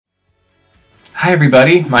Hi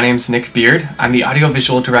everybody, my name's Nick Beard. I'm the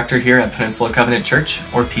audiovisual director here at Peninsula Covenant Church,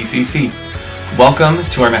 or PCC. Welcome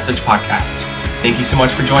to our Message Podcast. Thank you so much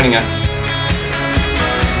for joining us.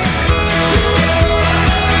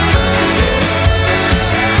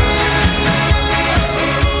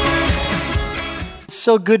 It's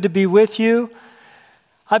so good to be with you.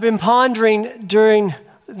 I've been pondering during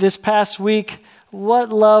this past week what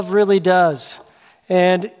love really does.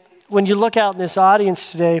 And when you look out in this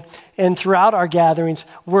audience today and throughout our gatherings,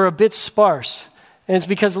 we're a bit sparse. And it's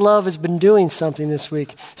because love has been doing something this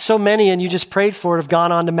week. So many, and you just prayed for it, have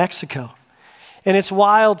gone on to Mexico. And it's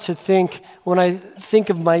wild to think, when I think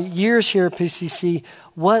of my years here at PCC,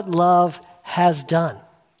 what love has done.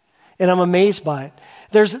 And I'm amazed by it.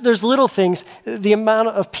 There's little things, the amount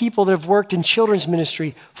of people that have worked in children's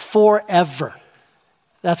ministry forever.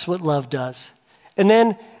 That's what love does. And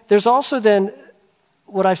then there's also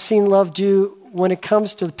what I've seen love do when it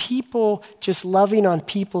comes to people just loving on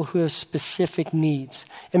people who have specific needs.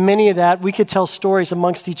 And many of that, we could tell stories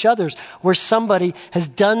amongst each others where somebody has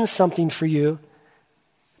done something for you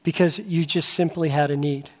because you just simply had a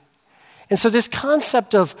need. And so this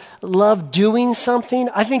concept of love doing something,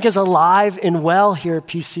 I think is alive and well here at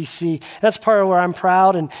PCC. That's part of where I'm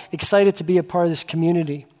proud and excited to be a part of this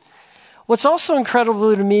community. What's also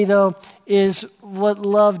incredible to me, though, is what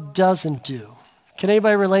love doesn't do. Can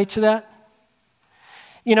anybody relate to that?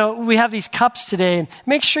 You know, we have these cups today, and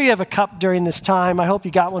make sure you have a cup during this time. I hope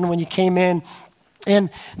you got one when you came in.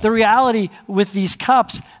 And the reality with these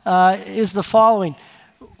cups is the following.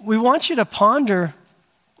 We want you to ponder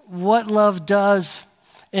what love does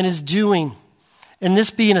and is doing, and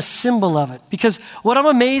this being a symbol of it. Because what I'm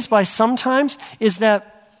amazed by sometimes is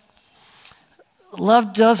that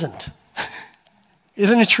love doesn't.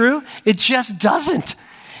 Isn't it true? It just doesn't.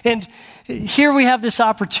 And here we have this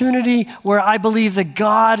opportunity where I believe that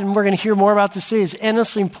God, and we're going to hear more about this today, is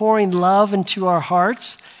endlessly pouring love into our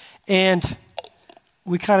hearts, and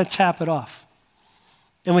we kind of tap it off.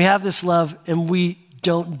 And we have this love, and we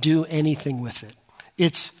don't do anything with it.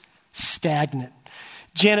 It's stagnant.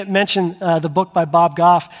 Janet mentioned the book by Bob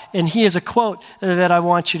Goff, and he has a quote that I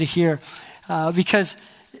want you to hear because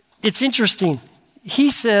it's interesting. He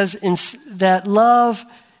says that love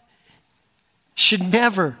should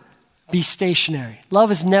never be stationary.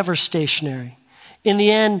 Love is never stationary. In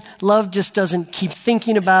the end, love just doesn't keep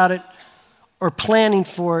thinking about it or planning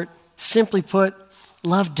for it. Simply put,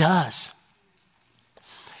 love does.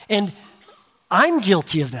 And I'm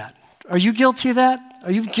guilty of that. Are you guilty of that?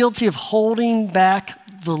 Are you guilty of holding back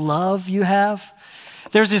the love you have?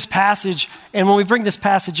 There's this passage, and when we bring this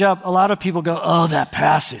passage up, a lot of people go, oh, that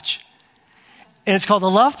passage. And it's called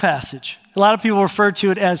the love passage. A lot of people refer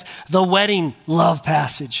to it as the wedding love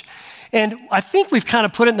passage. And I think we've kind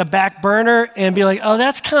of put it in the back burner and be like, oh,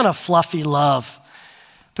 that's kind of fluffy love.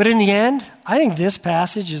 But in the end, I think this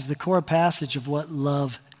passage is the core passage of what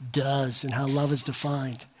love does and how love is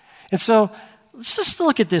defined. And so let's just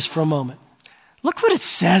look at this for a moment. Look what it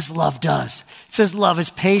says love does. It says love is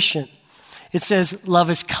patient. It says love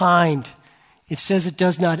is kind. It says it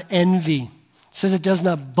does not envy. It says it does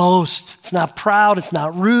not boast. It's not proud. It's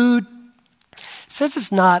not rude. It says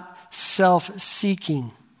it's not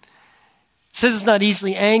self-seeking. It says it's not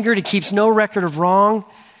easily angered. It keeps no record of wrong.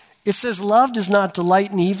 It says love does not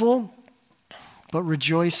delight in evil, but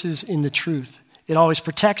rejoices in the truth. It always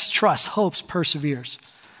protects, trusts, hopes, perseveres.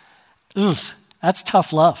 Oof, that's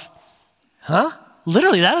tough love. Huh?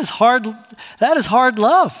 Literally, that is hard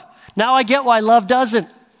love. Now I get why love doesn't.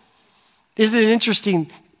 Isn't it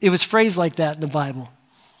interesting? It was phrased like that in the Bible.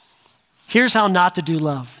 Here's how not to do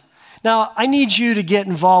love. Now, I need you to get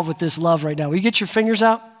involved with this love right now. Will you get your fingers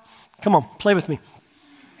out? Come on, play with me.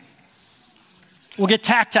 We'll get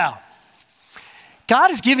tactile. God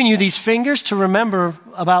has given you these fingers to remember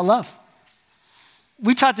about love.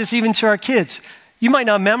 We taught this even to our kids. You might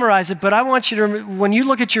not memorize it, but I want you to, when you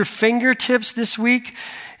look at your fingertips this week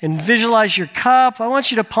and visualize your cup, I want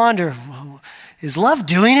you to ponder, is love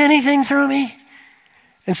doing anything through me?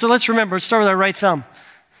 And so let's remember, let's start with our right thumb.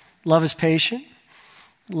 Love is patient.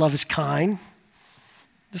 Love is kind.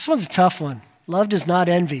 This one's a tough one. Love does not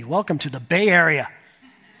envy. Welcome to the Bay Area.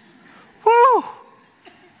 Woo!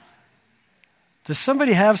 Does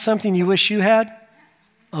somebody have something you wish you had?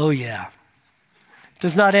 Oh, yeah.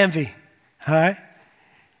 Does not envy. All right?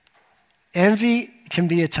 Envy can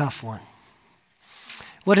be a tough one.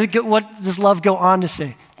 What does love go on to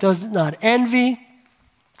say? Does not envy,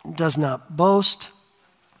 does not boast,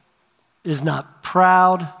 is not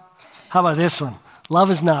proud. How about this one? Love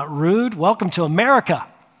is not rude. Welcome to America.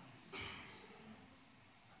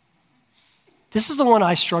 This is the one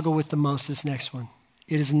I struggle with the most, this next one.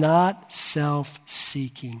 It is not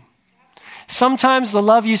self-seeking. Sometimes the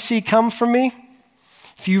love you see come from me,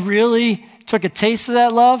 if you really took a taste of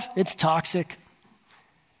that love, it's toxic.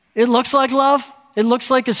 It looks like love. It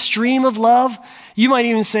looks like a stream of love. You might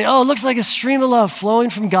even say, oh, it looks like a stream of love flowing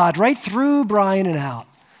from God right through Brian and out.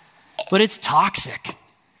 But it's toxic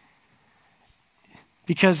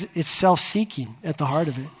because it's self-seeking at the heart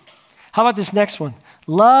of it. How about this next one?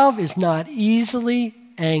 Love is not easily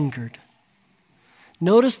angered.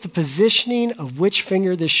 Notice the positioning of which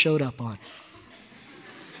finger this showed up on.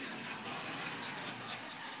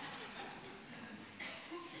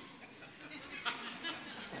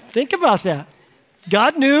 Think about that.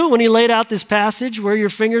 God knew when he laid out this passage where your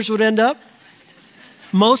fingers would end up.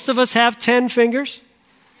 Most of us have 10 fingers.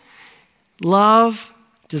 Love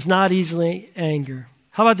does not easily anger.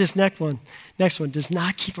 How about this next one? Next one, does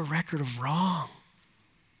not keep a record of wrong.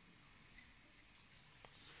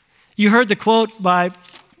 You heard the quote by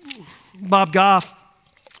Bob Goff.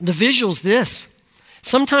 The visual's this.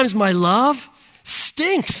 Sometimes my love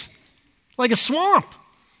stinks like a swamp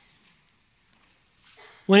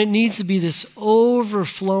when it needs to be this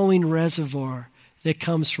overflowing reservoir that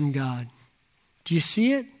comes from God. Do you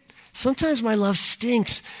see it? Sometimes my love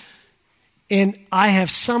stinks and I have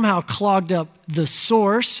somehow clogged up the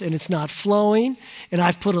source and it's not flowing and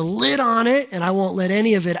I've put a lid on it and I won't let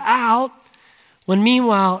any of it out, when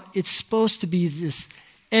meanwhile it's supposed to be this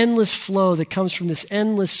endless flow that comes from this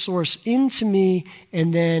endless source into me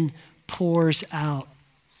and then pours out.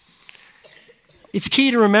 It's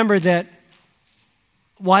key to remember that.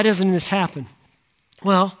 Why doesn't this happen?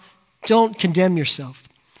 Well, don't condemn yourself.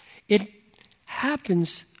 It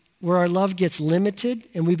happens where our love gets limited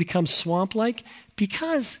and we become swamp-like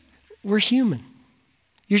because we're human.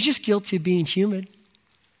 You're just guilty of being human.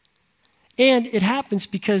 And it happens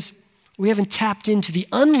because we haven't tapped into the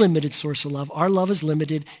unlimited source of love. Our love is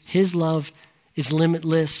limited. His love is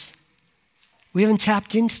limitless. We haven't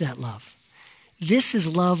tapped into that love. This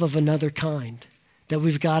is love of another kind that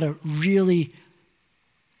we've got to really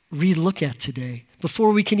relook at today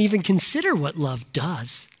before we can even consider what love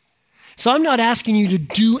does. So I'm not asking you to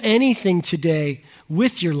do anything today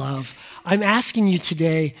with your love. I'm asking you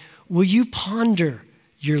today, will you ponder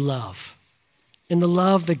your love and the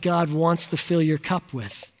love that God wants to fill your cup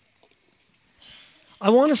with? I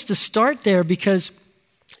want us to start there because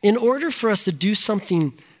in order for us to do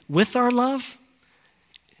something with our love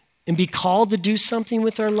and be called to do something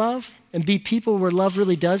with our love and be people where love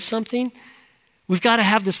really does something, we've got to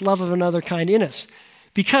have this love of another kind in us,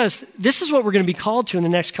 because this is what we're going to be called to in the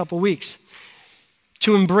next couple weeks: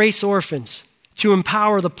 to embrace orphans, to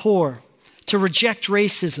empower the poor, to reject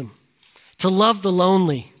racism, to love the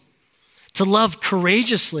lonely, to love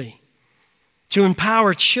courageously, to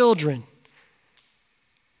empower children,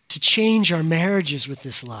 to change our marriages with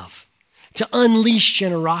this love, to unleash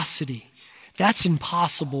generosity. That's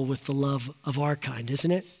impossible with the love of our kind,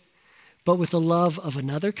 isn't it? But with the love of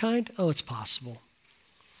another kind, oh, it's possible.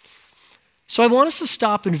 So I want us to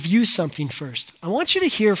stop and view something first. I want you to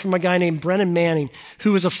hear from a guy named Brennan Manning,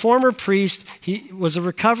 who was a former priest. He was a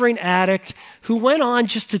recovering addict who went on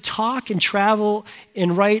just to talk and travel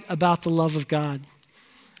and write about the love of God.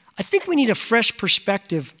 I think we need a fresh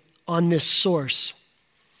perspective on this source.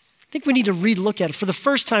 I think we need to relook at it. For the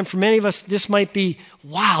first time, for many of us, this might be,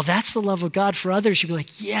 wow, that's the love of God. For others, you'd be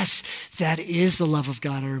like, yes, that is the love of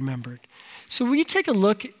God I remembered. So will you take a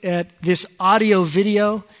look at this audio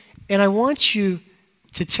video, and I want you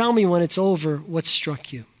to tell me when it's over what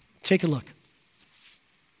struck you. Take a look.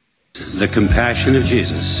 The compassion of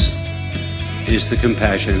Jesus is the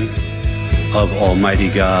compassion of Almighty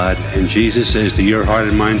God. And Jesus says to your heart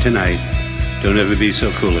and mine tonight, don't ever be so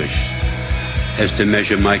foolish as to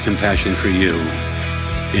measure my compassion for you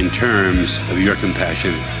in terms of your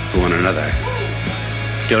compassion for one another.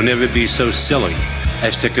 Don't ever be so silly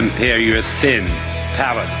as to compare your thin,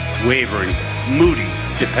 pallid, wavering, moody,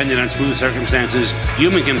 dependent on smooth circumstances,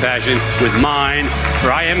 human compassion with mine,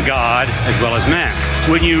 for I am God as well as man.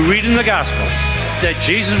 When you read in the Gospels that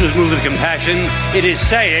Jesus was moved with compassion, it is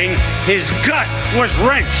saying his gut was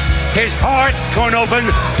wrenched, his heart torn open,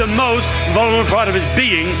 the most vulnerable part of his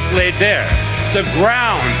being laid bare. The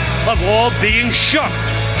ground of all being shook.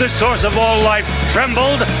 The source of all life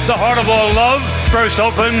trembled, the heart of all love burst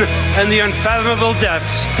open, and the unfathomable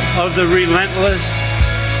depths of the relentless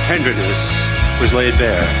tenderness was laid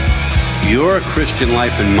bare. Your Christian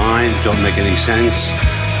life and mine don't make any sense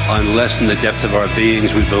unless in the depth of our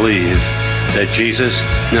beings we believe that Jesus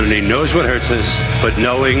not only knows what hurts us, but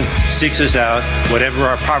knowing seeks us out, whatever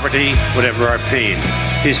our poverty, whatever our pain.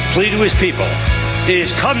 His plea to his people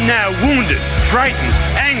is come now wounded, frightened,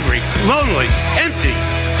 angry, lonely, empty,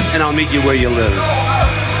 and I'll meet you where you live.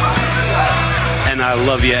 And I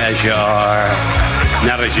love you as you are,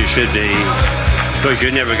 not as you should be, because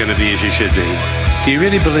you're never going to be as you should be. Do you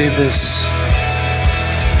really believe this?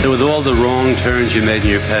 That with all the wrong turns you made in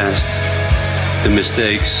your past, the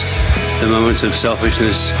mistakes, the moments of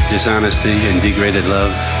selfishness, dishonesty, and degraded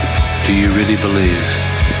love, do you really believe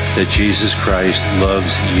that Jesus Christ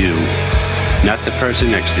loves you? Not the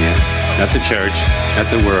person next to you, not the church, not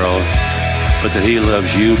the world, but that he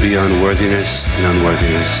loves you beyond worthiness and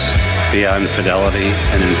unworthiness, beyond fidelity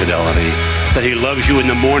and infidelity. That he loves you in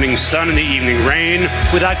the morning sun and the evening rain,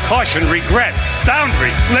 without caution, regret,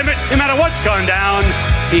 boundary, limit, no matter what's gone down,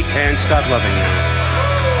 he can't stop loving you.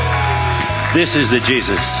 This is the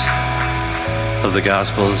Jesus of the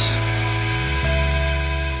Gospels.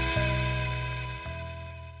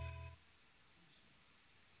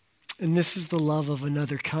 And this is the love of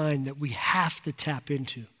another kind that we have to tap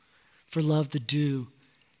into for love to do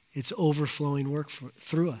its overflowing work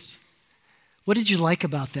through us. What did you like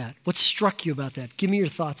about that? What struck you about that? Give me your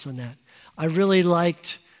thoughts on that. I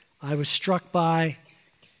was struck by...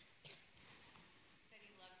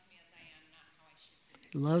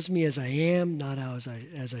 He loves me as I am, not as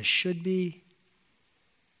I should be.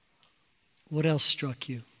 What else struck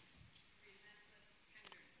you?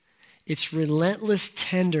 It's relentless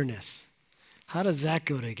tenderness. How does that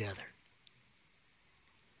go together?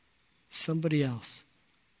 Somebody else.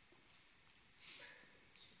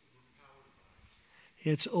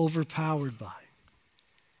 It's overpowered by.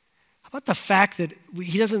 How about the fact that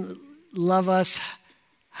he doesn't love us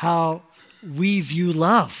how we view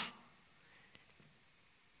love?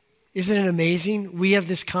 Isn't it amazing? We have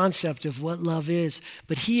this concept of what love is,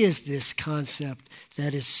 but he is this concept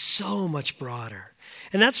that is so much broader.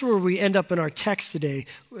 And that's where we end up in our text today.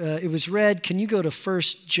 It was read. Can you go to 1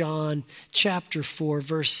 John chapter 4,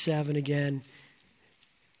 verse 7 again?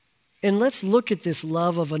 And let's look at this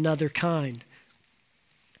love of another kind.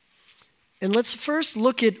 And let's first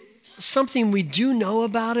look at something we do know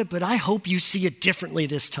about it, but I hope you see it differently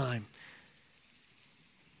this time.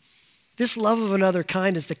 This love of another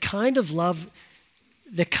kind is the kind of love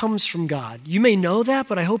that comes from God. You may know that,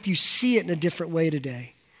 but I hope you see it in a different way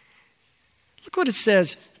today. Look what it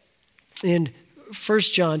says in 1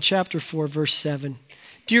 John chapter 4, verse 7.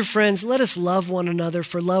 Dear friends, let us love one another,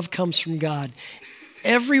 for love comes from God.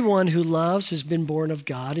 Everyone who loves has been born of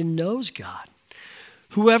God and knows God.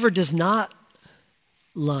 Whoever does not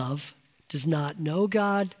love does not know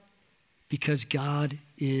God, because God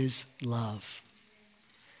is love.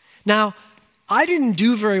 Now, I didn't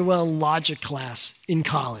do very well in logic class in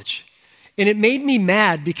college. And it made me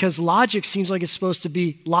mad because logic seems like it's supposed to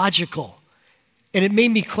be logical. And it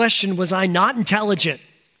made me question, was I not intelligent?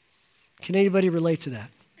 Can anybody relate to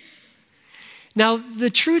that? Now, the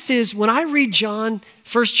truth is, when I read 1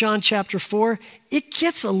 John chapter 4, it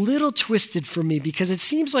gets a little twisted for me because it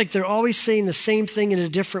seems like they're always saying the same thing in a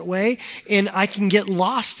different way, and I can get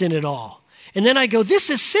lost in it all. And then I go, this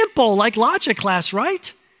is simple, like logic class,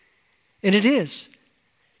 right? And it is.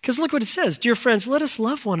 Because look what it says. Dear friends, let us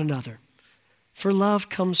love one another, for love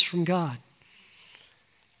comes from God.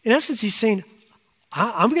 In essence, he's saying,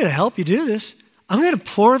 I'm going to help you do this. I'm going to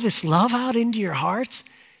pour this love out into your hearts.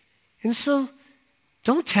 And so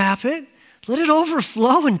don't tap it. Let it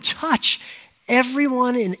overflow and touch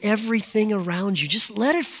everyone and everything around you. Just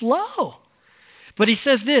let it flow. But he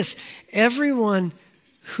says this, everyone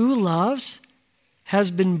who loves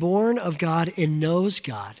has been born of God and knows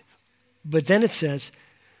God. But then it says,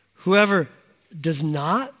 whoever does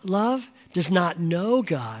not love does not know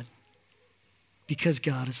God, because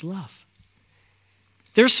God is love.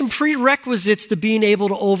 There's some prerequisites to being able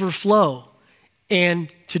to overflow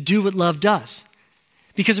and to do what love does.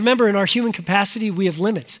 Because remember, in our human capacity, we have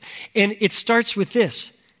limits. And it starts with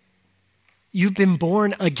this. You've been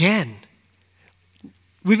born again.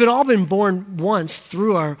 We've all been born once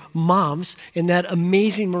through our moms in that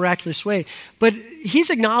amazing, miraculous way. But he's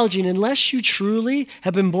acknowledging, unless you truly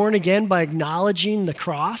have been born again by acknowledging the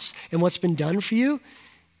cross and what's been done for you,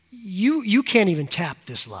 you can't even tap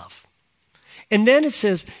this love. And then it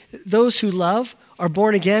says, those who love are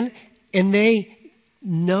born again and they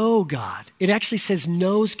know God. It actually says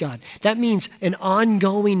knows God. That means an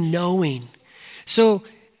ongoing knowing. So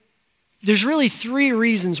there's really 3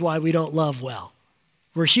 reasons why we don't love well.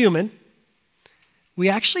 We're human. We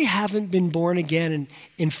actually haven't been born again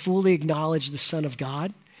and fully acknowledged the Son of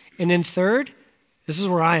God. And then third, this is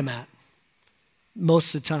where I am at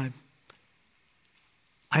most of the time.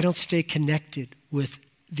 I don't stay connected with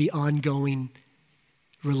the ongoing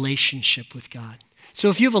relationship with God. So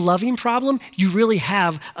if you have a loving problem, you really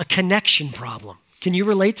have a connection problem. Can you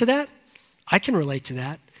relate to that? I can relate to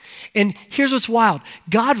that. And here's what's wild.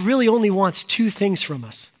 God really only wants two things from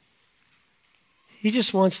us. He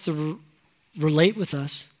just wants to relate with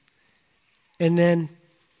us and then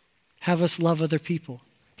have us love other people.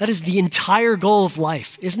 That is the entire goal of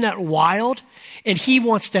life. Isn't that wild? And he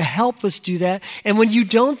wants to help us do that. And when you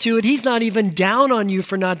don't do it, he's not even down on you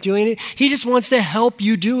for not doing it. He just wants to help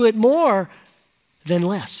you do it more than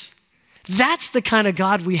less. That's the kind of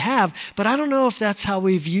God we have, but I don't know if that's how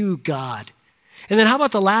we view God. And then how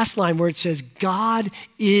about the last line where it says, God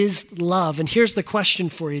is love? And here's the question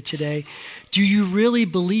for you today. Do you really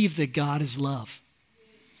believe that God is love?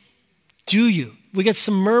 Do you? We get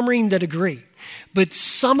some murmuring that agree. But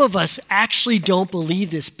some of us actually don't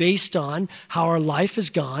believe this based on how our life has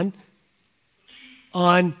gone,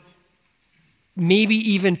 on maybe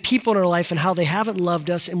even people in our life and how they haven't loved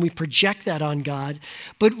us, and we project that on God.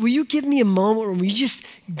 But will you give me a moment where we just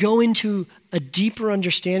go into a deeper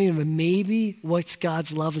understanding of maybe what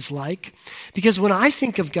God's love is like? Because when I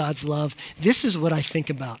think of God's love, this is what I think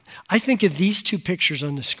about. I think of these two pictures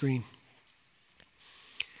on the screen.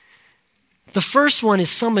 The first one is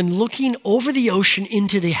someone looking over the ocean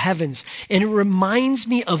into the heavens, and it reminds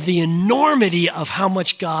me of the enormity of how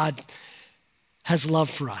much God has love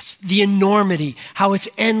for us. The enormity, how it's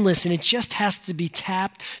endless, and it just has to be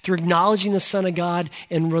tapped through acknowledging the Son of God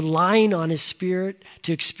and relying on His Spirit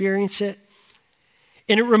to experience it.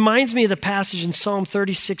 And it reminds me of the passage in Psalm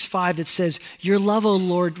 36:5 that says, your love, O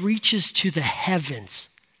Lord, reaches to the heavens.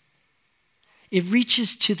 It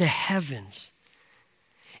reaches to the heavens.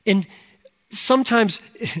 And sometimes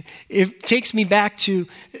it takes me back to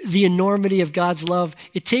the enormity of God's love.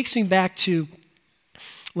 It takes me back to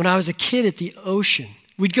when I was a kid at the ocean.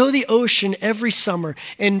 We'd go to the ocean every summer,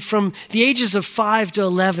 and from the ages of 5 to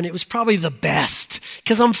 11, it was probably the best.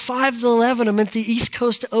 Because I'm 5 to 11, I'm at the East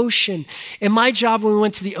Coast Ocean. And my job when we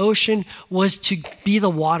went to the ocean was to be the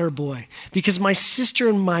water boy. Because my sister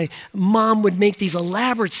and my mom would make these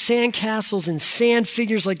elaborate sand castles and sand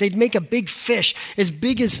figures, like they'd make a big fish as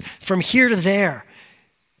big as from here to there.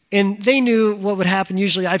 And they knew what would happen.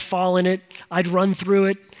 Usually I'd fall in it, I'd run through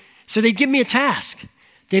it. So they'd give me a task.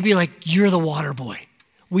 They'd be like, you're the water boy.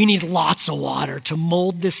 We need lots of water to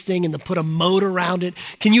mold this thing and to put a moat around it.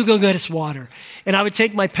 Can you go get us water? And I would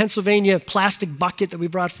take my Pennsylvania plastic bucket that we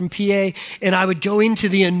brought from PA, and I would go into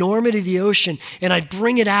the enormity of the ocean, and I'd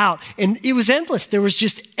bring it out. And it was endless. There was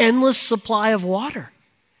just endless supply of water.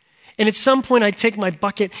 And at some point, I'd take my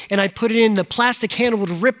bucket and I'd put it in. The plastic handle would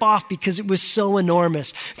rip off because it was so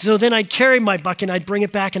enormous. So then I'd carry my bucket and I'd bring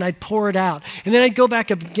it back and I'd pour it out. And then I'd go back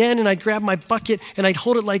up again and I'd grab my bucket and I'd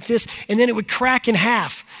hold it like this. And then it would crack in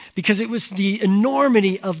half because it was the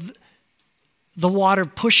enormity of the water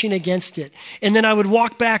pushing against it. And then I would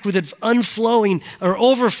walk back with it unflowing or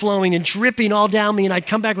overflowing and dripping all down me. And I'd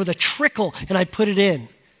come back with a trickle and I'd put it in.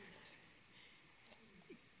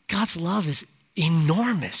 God's love is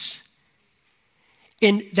enormous.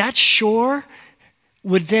 And that shore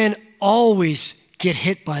would then always get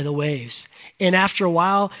hit by the waves. And after a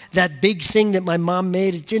while, that big thing that my mom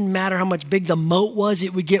made, it didn't matter how much big the moat was,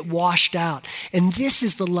 it would get washed out. And this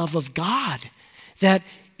is the love of God, that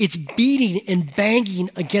it's beating and banging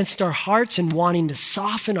against our hearts and wanting to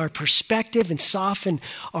soften our perspective and soften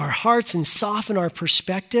our hearts and soften our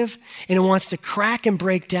perspective. And it wants to crack and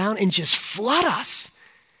break down and just flood us.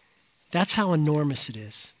 That's how enormous it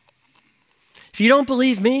is. If you don't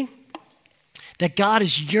believe me, that God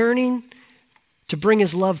is yearning to bring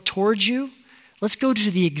his love towards you, let's go to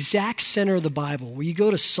the exact center of the Bible. Will you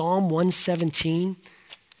go to Psalm 117?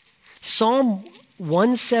 Psalm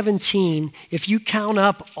 117, if you count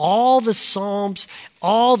up all the Psalms,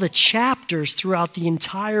 all the chapters throughout the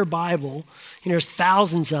entire Bible, and there's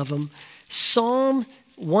thousands of them, Psalm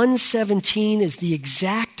 117 is the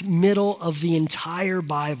exact middle of the entire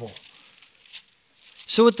Bible.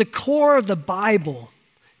 So at the core of the Bible,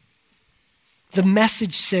 the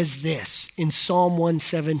message says this in Psalm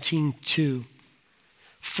 117:2.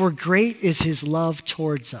 For great is his love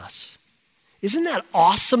towards us. Isn't that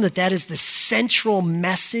awesome that that is the central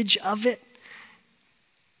message of it?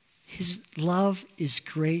 His love is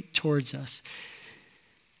great towards us.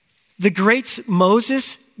 The greats,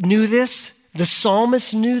 Moses knew this. The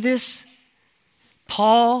psalmists knew this.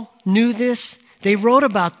 Paul knew this. They wrote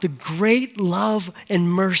about the great love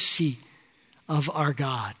and mercy of our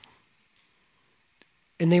God.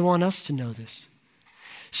 And they want us to know this.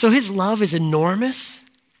 So his love is enormous.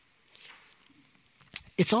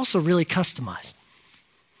 It's also really customized.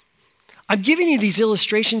 I'm giving you these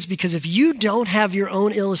illustrations because if you don't have your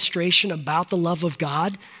own illustration about the love of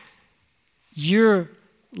God, your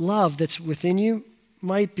love that's within you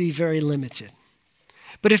might be very limited.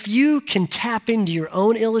 But if you can tap into your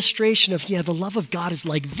own illustration of, the love of God is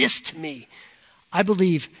like this to me, I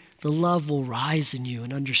believe the love will rise in you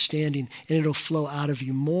and understanding, and it'll flow out of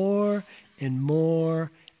you more and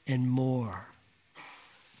more and more.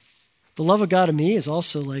 The love of God in me is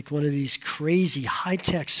also like one of these crazy,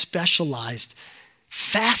 high-tech, specialized,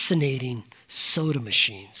 fascinating soda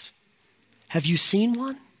machines. Have you seen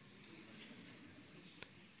one?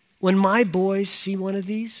 When my boys see one of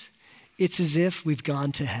these, it's as if we've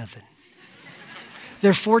gone to heaven.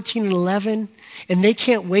 They're 14 and 11, and they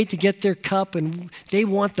can't wait to get their cup, and they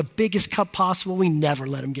want the biggest cup possible. We never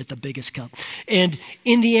let them get the biggest cup. And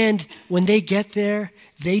in the end, when they get there,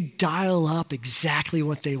 they dial up exactly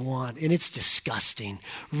what they want, and it's disgusting.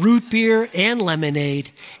 Root beer and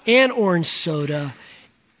lemonade and orange soda.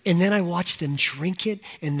 And then I watch them drink it,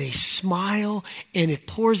 and they smile, and it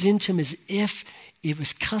pours into them as if it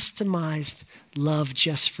was customized love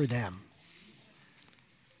just for them.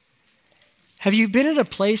 Have you been at a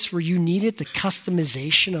place where you needed the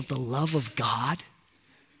customization of the love of God?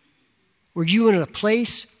 Were you in a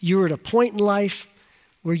place, you were at a point in life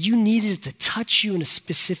where you needed it to touch you in a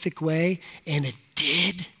specific way, and it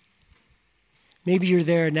did? Maybe you're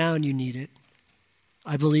there now and you need it.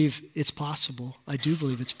 I believe it's possible. I do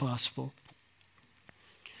believe it's possible.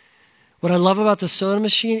 What I love about the soda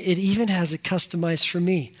machine, it even has it customized for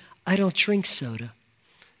me. I don't drink soda.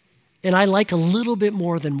 And I like a little bit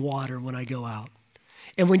more than water when I go out.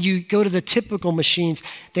 And when you go to the typical machines,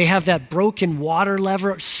 they have that broken water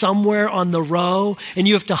lever somewhere on the row, and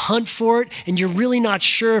you have to hunt for it, and you're really not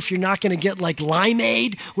sure if you're not going to get like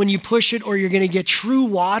limeade when you push it, or you're going to get true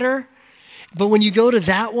water. But when you go to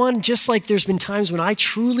that one, just like there's been times when I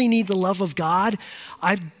truly need the love of God,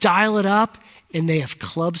 I dial it up, and they have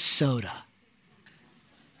club soda.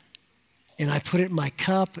 And I put it in my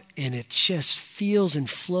cup, and it just feels and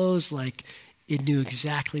flows like it knew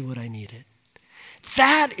exactly what I needed.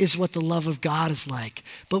 That is what the love of God is like.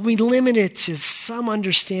 But we limit it to some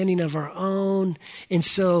understanding of our own. And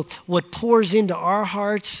so what pours into our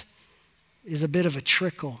hearts is a bit of a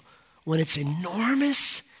trickle when it's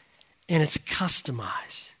enormous and it's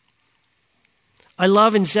customized. I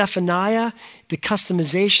love in Zephaniah, the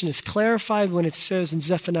customization is clarified when it says in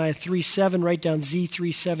Zephaniah 3:7, write down Z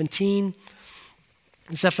 3:17.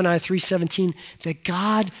 Zephaniah 3:17, that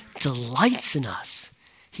God delights in us.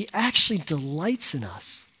 He actually delights in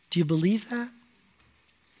us. Do you believe that?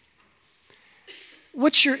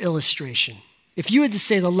 What's your illustration? If you had to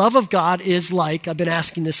say the love of God is like, I've been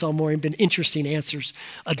asking this all morning, been interesting answers.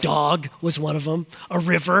 A dog was one of them, a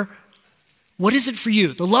river. What is it for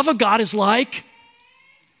you? The love of God is like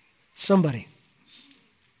somebody.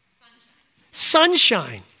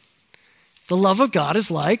 Sunshine. The love of God is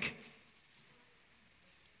like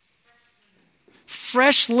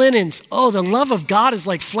fresh linens. Oh, the love of God is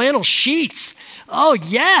like flannel sheets. Oh,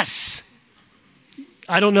 yes.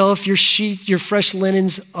 I don't know if your fresh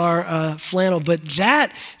linens are flannel, but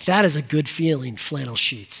that is a good feeling, flannel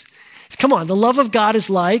sheets. Come on, the love of God is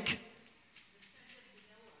like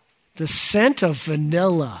the scent of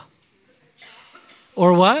vanilla.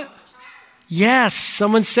 Or what? Yes,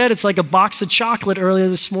 someone said it's like a box of chocolate earlier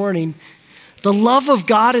this morning. The love of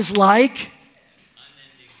God is like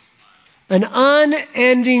an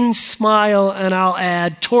unending smile, and I'll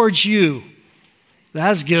add, towards you.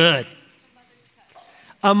 That's good.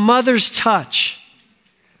 A mother's touch.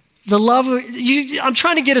 The love of, I'm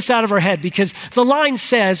trying to get us out of our head because the line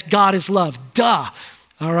says God is love. Duh.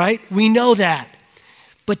 All right? We know that.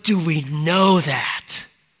 But do we know that?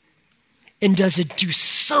 And does it do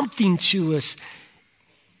something to us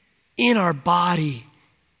in our body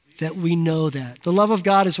that we know that? The love of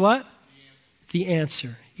God is what? The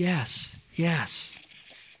answer. Yes, yes.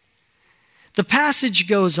 The passage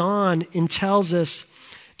goes on and tells us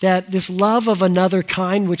that this love of another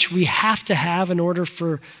kind, which we have to have in order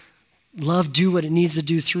for love do what it needs to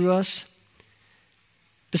do through us,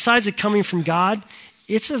 besides it coming from God,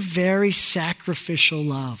 it's a very sacrificial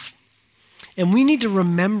love. And we need to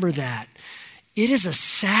remember that. It is a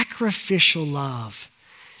sacrificial love.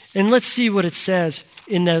 And let's see what it says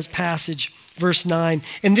in that passage, verse 9.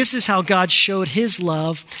 And this is how God showed his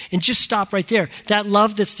love. And just stop right there. That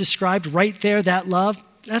love that's described right there, that love,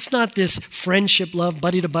 that's not this friendship love,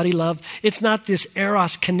 buddy-to-buddy love. It's not this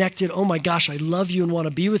eros connected, oh my gosh, I love you and want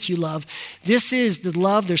to be with you love. This is the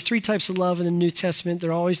love. There's three types of love in the New Testament.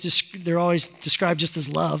 They're always described just as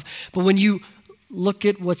love. But when you look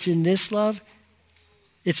at what's in this love,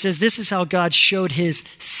 it says this is how God showed his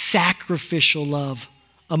sacrificial love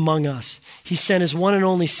among us. He sent his one and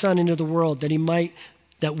only Son into the world that he might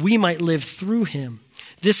that we might live through him.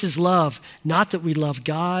 This is love, not that we love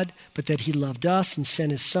God, but that he loved us and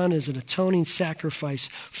sent his son as an atoning sacrifice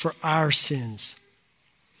for our sins.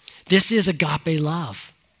 This is agape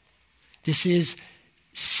love. This is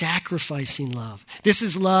sacrificing love. This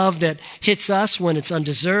is love that hits us when it's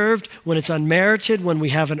undeserved, when it's unmerited, when we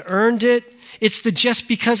haven't earned it. It's the just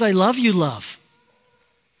because I love you love.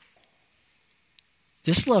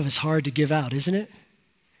 This love is hard to give out, isn't it?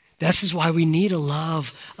 This is why we need a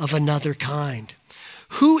love of another kind.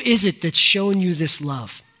 Who is it that's shown you this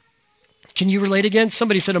love? Can you relate again?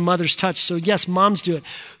 Somebody said a mother's touch. So yes, moms do it.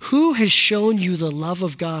 Who has shown you the love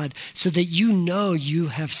of God so that you know you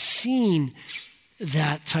have seen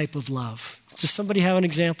that type of love? Does somebody have an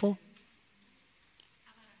example?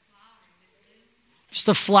 Just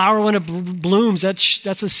a flower when it blooms,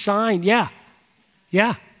 that's a sign. Yeah.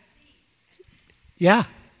 The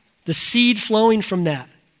seed flowing from that.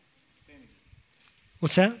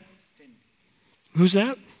 What's that? Who's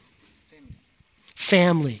that?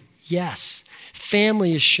 Family. Yes.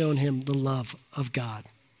 Family has shown him the love of God.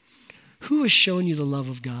 Who has shown you the love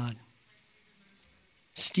of God?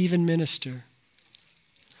 Stephen Minister.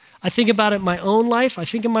 I think about it in my own life. I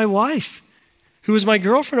think of my wife, who was my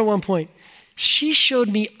girlfriend at one point. She showed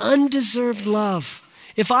me undeserved love.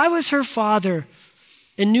 If I was her father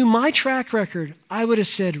and knew my track record, I would have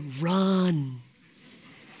said, run.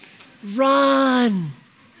 Run.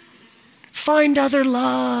 Find other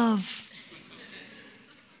love.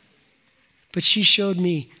 But she showed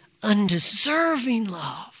me undeserving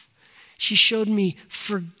love. She showed me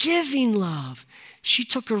forgiving love. She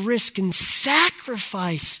took a risk and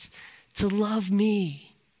sacrificed to love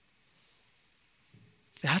me.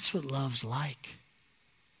 That's what love's like.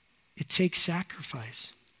 It takes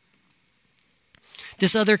sacrifice.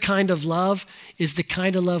 This other kind of love is the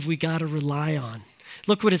kind of love we got to rely on.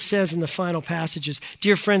 Look what it says in the final passages.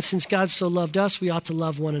 Dear friends, since God so loved us, we ought to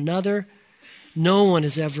love one another. No one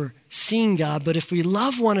has ever seen God, but if we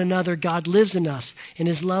love one another, God lives in us, and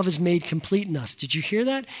his love is made complete in us. Did you hear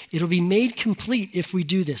that? It'll be made complete if we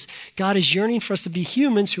do this. God is yearning for us to be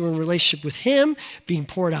humans who are in relationship with him, being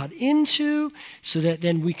poured out into, so that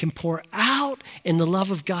then we can pour out, and the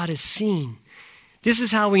love of God is seen. This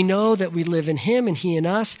is how we know that we live in him and he in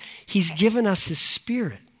us. He's given us his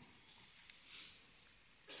Spirit.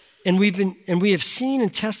 And we have seen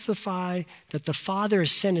and testify that the Father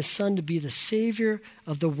has sent his Son to be the Savior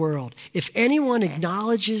of the world. If anyone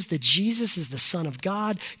acknowledges that Jesus is the Son of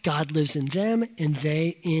God, God lives in them and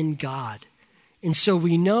they in God. And so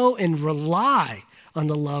we know and rely on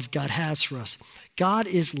the love God has for us. God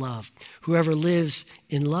is love. Whoever lives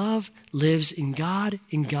in love lives in God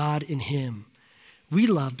in him. We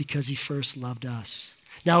love because he first loved us.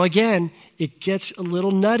 Now again, it gets a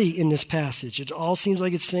little nutty in this passage. It all seems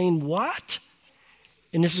like it's saying, what?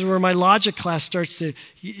 And this is where my logic class starts to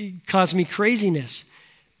cause me craziness.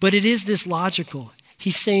 But it is this logical.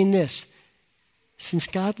 He's saying this: since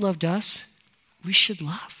God loved us, we should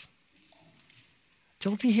love.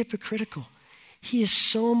 Don't be hypocritical. He has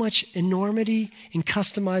so much enormity and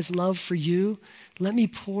customized love for you. Let me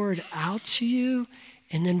pour it out to you.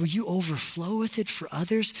 And then will you overflow with it for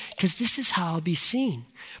others? Because this is how I'll be seen.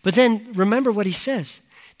 But then remember what he says.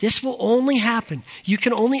 This will only happen. You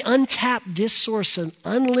can only untap this source of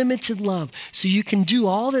unlimited love so you can do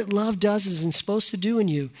all that love does is supposed to do in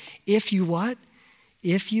you. If you what?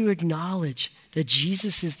 If you acknowledge that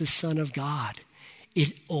Jesus is the Son of God,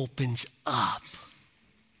 it opens up.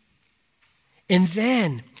 And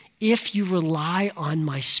then if you rely on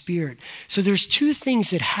my Spirit. So there's two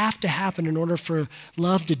things that have to happen in order for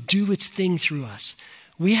love to do its thing through us.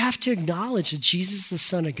 We have to acknowledge that Jesus is the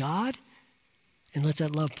Son of God and let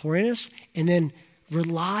that love pour in us, and then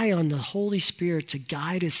rely on the Holy Spirit to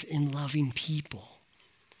guide us in loving people.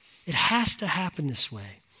 It has to happen this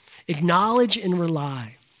way. Acknowledge and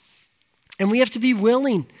rely. And we have to be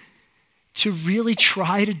willing to really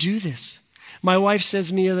try to do this. My wife says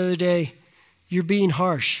to me the other day, "You're being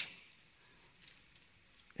harsh."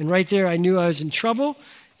 And right there, I knew I was in trouble,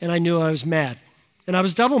 and I knew I was mad. And I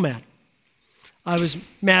was double mad. I was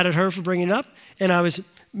mad at her for bringing it up, and I was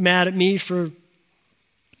mad at me for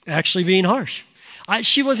actually being harsh.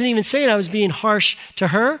 She wasn't even saying I was being harsh to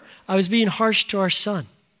her. I was being harsh to our son.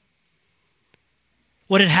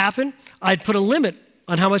 What had happened? I'd put a limit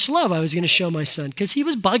on how much love I was going to show my son because he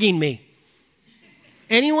was bugging me.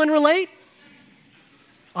 Anyone relate?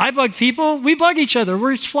 I bug people. We bug each other.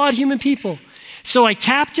 We're flawed human people. So I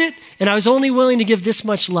tapped it, and I was only willing to give this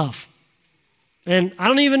much love. And I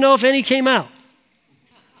don't even know if any came out.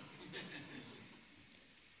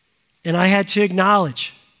 And I had to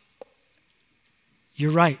acknowledge, you're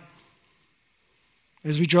right.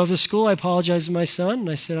 As we drove to school, I apologized to my son, and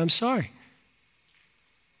I said, I'm sorry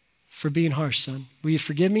for being harsh, son. Will you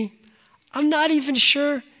forgive me? I'm not even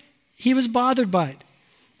sure he was bothered by it.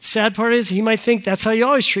 The sad part is he might think that's how you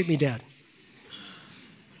always treat me, Dad.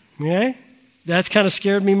 Okay? That's kind of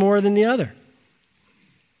scared me more than the other.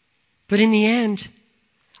 But in the end,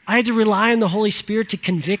 I had to rely on the Holy Spirit to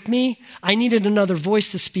convict me. I needed another voice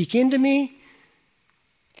to speak into me.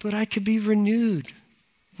 But I could be renewed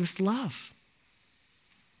with love.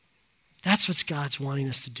 That's what God's wanting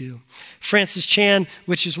us to do. Francis Chan,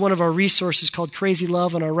 which is one of our resources called Crazy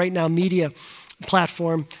Love on our Right Now Media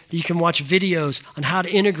platform, that you can watch videos on how to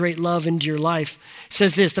integrate love into your life,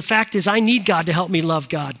 says this: the fact is I need God to help me love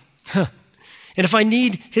God. And if I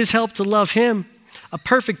need his help to love him, a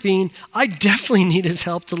perfect being, I definitely need his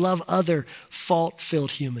help to love other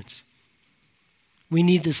fault-filled humans. We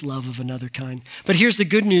need this love of another kind. But here's the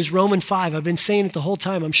good news, Romans 5. I've been saying it the whole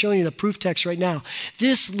time. I'm showing you the proof text right now.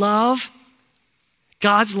 This love,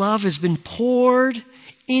 God's love, has been poured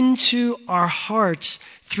into our hearts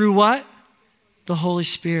through what? The Holy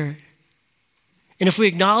Spirit. And if we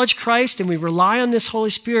acknowledge Christ and we rely on this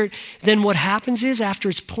Holy Spirit, then what happens is after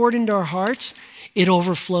it's poured into our hearts, it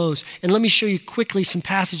overflows. And let me show you quickly some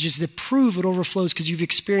passages that prove it overflows because you've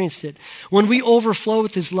experienced it. When we overflow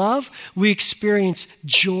with his love, we experience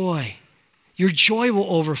joy. Your joy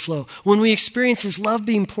will overflow. When we experience his love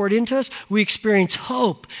being poured into us, we experience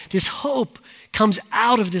hope. This hope comes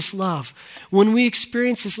out of this love. When we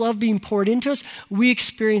experience this love being poured into us, we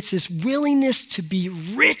experience this willingness to be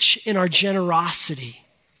rich in our generosity.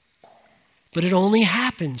 But it only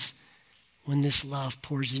happens when this love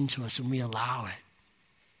pours into us and we allow it.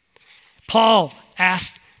 Paul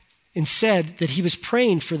asked and said that he was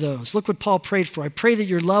praying for those. Look what Paul prayed for. I pray that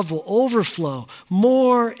your love will overflow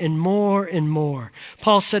more and more and more.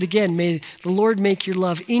 Paul said again, may the Lord make your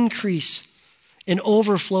love increase and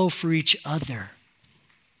overflow for each other.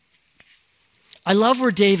 I love where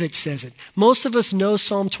David says it. Most of us know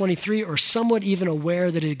Psalm 23 or somewhat even aware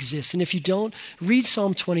that it exists. And if you don't, read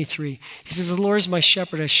Psalm 23. He says, the Lord is my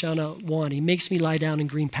shepherd, I shall not want. He makes me lie down in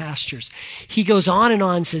green pastures. He goes on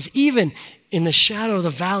and says, even in the shadow of the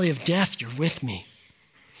valley of death, you're with me.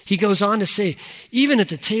 He goes on to say, even at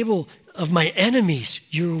the table of my enemies,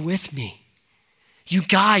 you're with me. You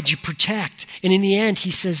guide, you protect. And in the end,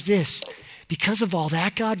 he says this: because of all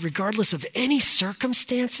that, God, regardless of any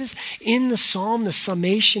circumstances, in the psalm, the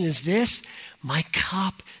summation is this: my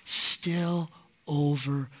cup still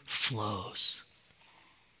overflows.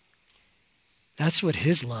 That's what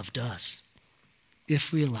his love does,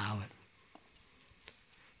 if we allow it.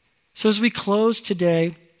 So as we close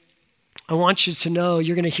today, I want you to know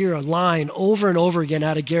you're going to hear a line over and over again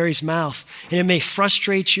out of Gary's mouth. And it may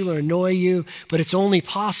frustrate you or annoy you, but it's only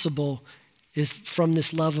possible if from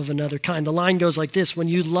this love of another kind. The line goes like this: when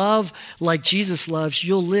you love like Jesus loves,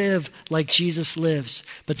 you'll live like Jesus lives.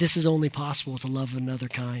 But this is only possible with the love of another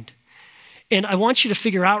kind. And I want you to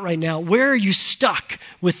figure out right now, where are you stuck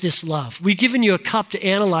with this love? We've given you a cup to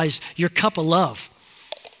analyze your cup of love.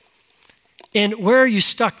 And where are you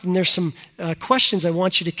stuck? And there's some questions I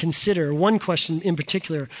want you to consider. One question in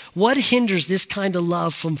particular: what hinders this kind of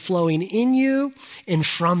love from flowing in you and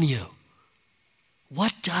from you?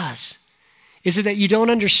 What does? Is it that you don't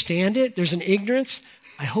understand it? There's an ignorance?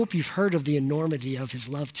 I hope you've heard of the enormity of his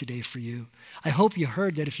love today for you. I hope you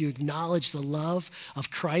heard that if you acknowledge the love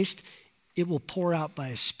of Christ, it will pour out by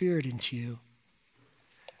his Spirit into you.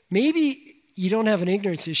 Maybe you don't have an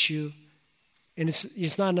ignorance issue, and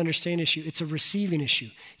it's not an understanding issue. It's a receiving issue.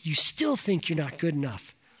 You still think you're not good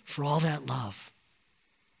enough for all that love.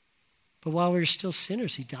 But while we were still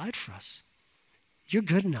sinners, he died for us. You're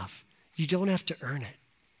good enough. You don't have to earn it.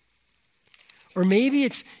 Or maybe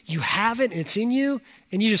it's you have it and it's in you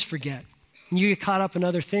and you just forget. And you get caught up in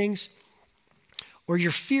other things. Or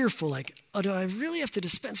you're fearful, like, oh, do I really have to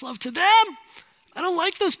dispense love to them? I don't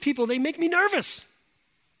like those people. They make me nervous.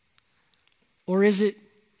 Or is it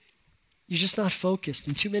you're just not focused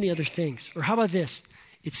on too many other things? Or how about this?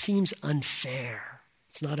 It seems unfair.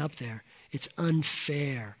 It's not up there. It's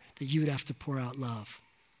unfair that you would have to pour out love.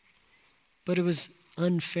 But it was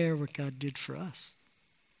unfair what God did for us.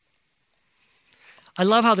 I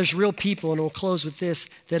love how there's real people, and we'll close with this,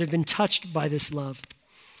 that have been touched by this love.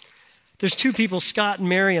 There's two people, Scott and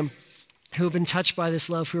Miriam, who have been touched by this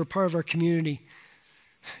love, who are part of our community.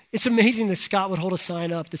 It's amazing that Scott would hold a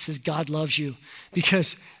sign up that says, God loves you,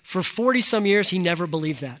 because for 40-some years, he never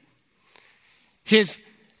believed that. His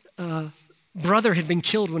brother had been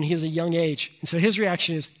killed when he was a young age, and so his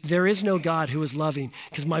reaction is, there is no God who is loving,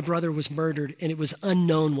 because my brother was murdered, and it was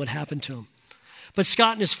unknown what happened to him. But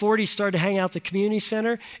Scott in his 40s started to hang out at the community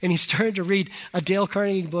center, and he started to read a Dale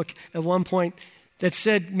Carnegie book at one point that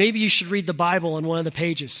said, maybe you should read the Bible on one of the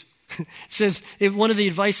pages. It says, one of the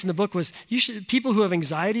advice in the book was, people who have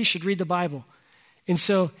anxiety should read the Bible. And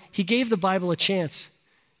so he gave the Bible a chance.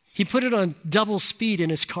 He put it on double speed in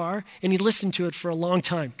his car, and he listened to it for a long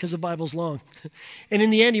time because the Bible's long. And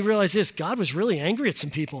in the end, he realized this: God was really angry at some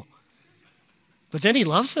people. But then he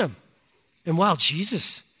loves them. And wow,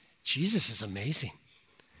 Jesus is amazing.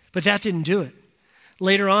 But that didn't do it.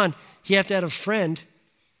 Later on, he had to have a friend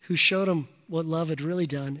who showed him what love had really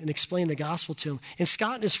done and explained the gospel to him. And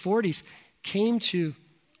Scott in his 40s came to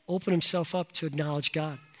open himself up to acknowledge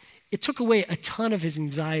God. It took away a ton of his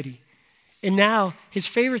anxiety. And now his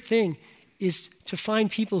favorite thing is to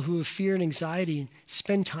find people who have fear and anxiety and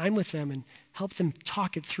spend time with them and help them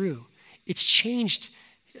talk it through. It's changed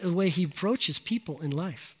the way he approaches people in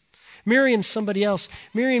life. Miriam's somebody else.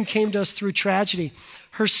 Miriam came to us through tragedy.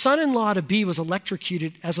 Her son-in-law to be was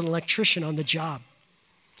electrocuted as an electrician on the job.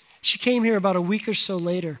 She came here about a week or so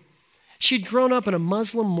later. She'd grown up in a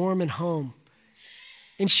Muslim Mormon home,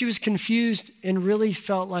 and she was confused and really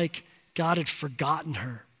felt like God had forgotten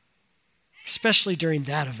her, especially during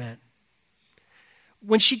that event.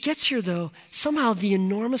 When she gets here, though, somehow the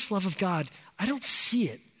enormous love of God, I don't see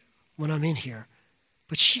it when I'm in here,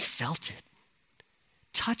 but she felt it,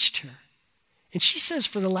 touched her. And she says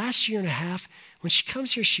for the last year and a half, when she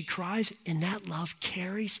comes here, she cries, and that love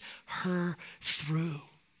carries her through.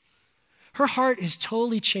 Her heart is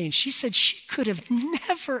totally changed. She said she could have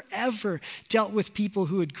never, ever dealt with people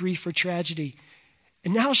who had grief or tragedy.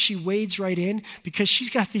 And now she wades right in because she's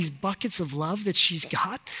got these buckets of love that she's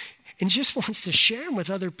got and just wants to share them with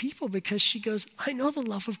other people because she goes, I know the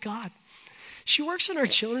love of God. She works in our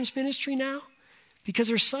children's ministry now because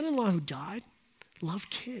her son-in-law who died loved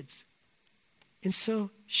kids. And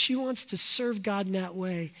so she wants to serve God in that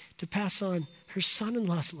way to pass on her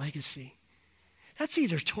son-in-law's legacy. That's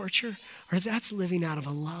either torture or that's living out of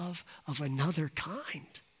a love of another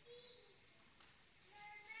kind.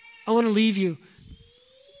 I want to leave you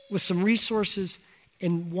with some resources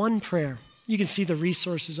and one prayer. You can see the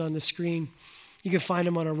resources on the screen. You can find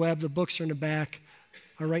them on our web. The books are in the back,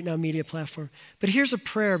 our Right Now Media platform. But here's a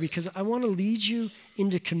prayer because I want to lead you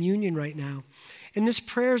into communion right now. And this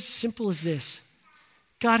prayer is simple as this.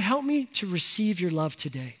 God, help me to receive your love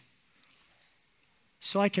today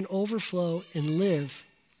so I can overflow and live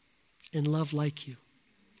and love like you.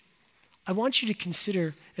 I want you to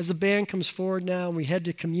consider, as the band comes forward now and we head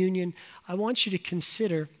to communion, I want you to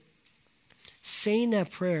consider saying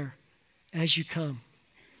that prayer as you come.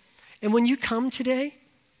 And when you come today,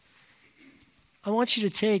 I want you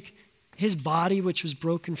to take his body, which was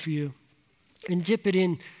broken for you, and dip it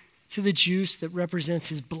in to the juice that represents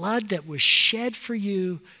his blood that was shed for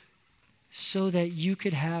you so that you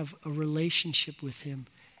could have a relationship with him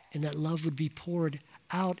and that love would be poured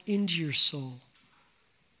out into your soul.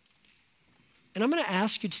 And I'm going to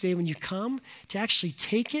ask you today when you come to actually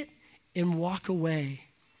take it and walk away.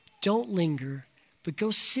 Don't linger, but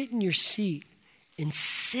go sit in your seat and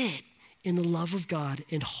sit in the love of God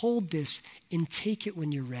and hold this and take it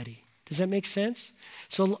when you're ready. Does that make sense?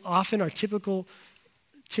 So often our typical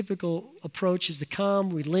approach is to come,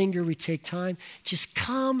 we linger, we take time. Just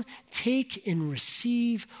come, take and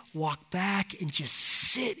receive, walk back, and just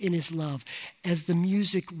sit in his love as the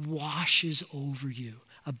music washes over you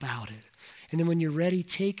about it. And then when you're ready,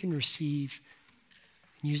 take and receive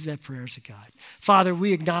and use that prayer as a guide. Father,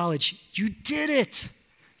 we acknowledge you did it.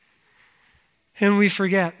 And we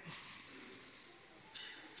forget.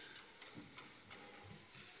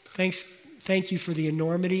 Thank you for the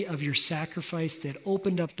enormity of your sacrifice that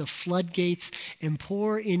opened up the floodgates and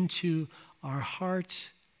pour into our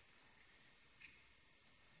hearts.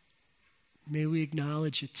 May we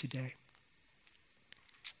acknowledge it today.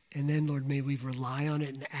 And then, Lord, may we rely on it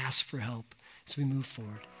and ask for help as we move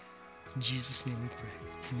forward. In Jesus' name we pray.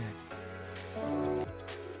 Amen.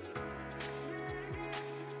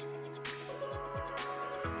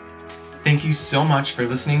 Thank you so much for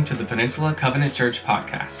listening to the Peninsula Covenant Church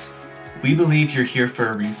podcast. We believe you're here for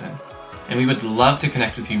a reason, and we would love to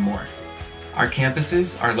connect with you more. Our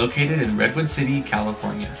campuses are located in Redwood City,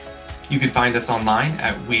 California. You can find us online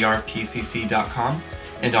at wearepcc.com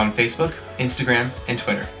and on Facebook, Instagram, and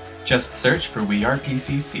Twitter. Just search for We Are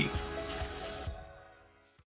PCC.